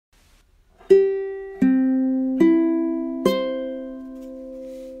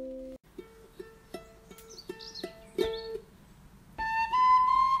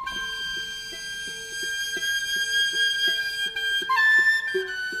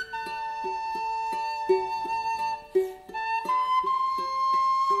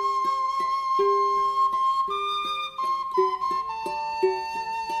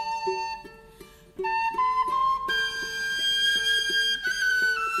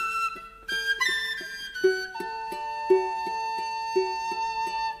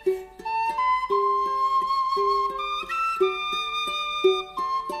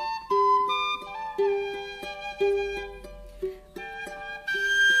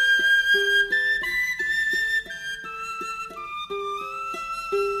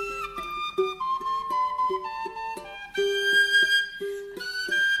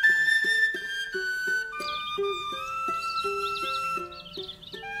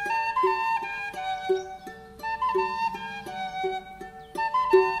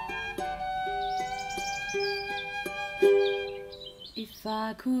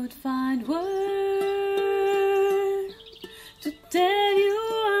could find words to tell you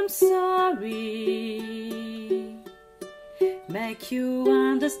I'm sorry, make you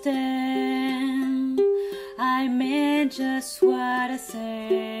understand I meant just what I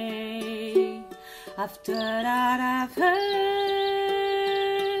say. After that I've heard,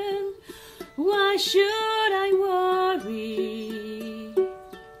 why should I worry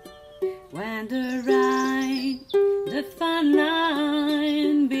when the fine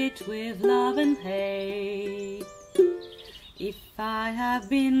line between love and hate? If I have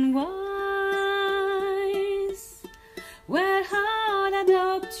been wise, well, hard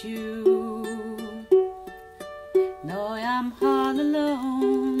adopt you. No, I'm all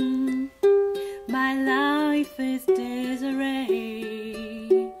alone. My life is disarray.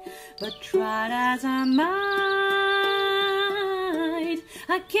 But try as I might,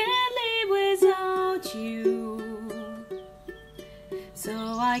 I can't live without you. So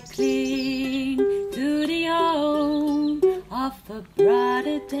I cling to the hope of a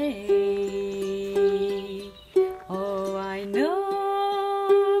brighter day. Oh, I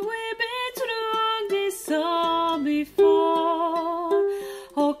know we've been through this all before.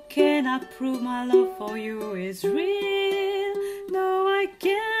 Oh, can I prove my love for you is real? No, I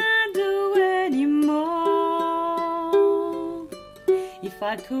can't do anymore. If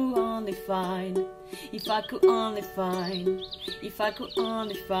I could only find, if I could only find, if I could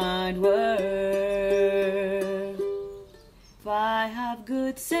only find words. If I have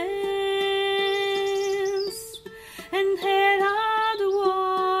good sense and had all the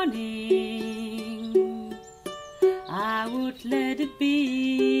warning, I would let it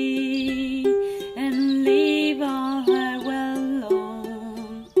be and leave all her well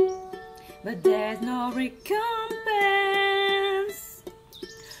alone. But there's no recompense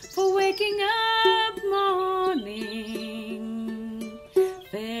for waking up morning,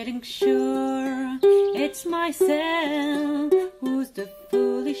 feeling sure it's myself who's the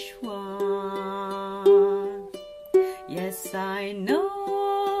foolish one. Yes, I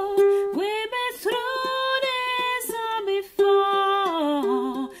know we've been through this all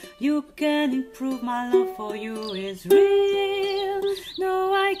before. You can improve, my love for you is real.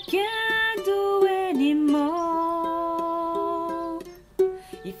 No, I can't do anymore.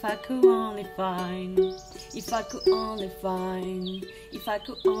 If I could only find, if I could only find, if I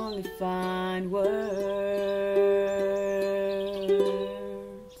could only find words.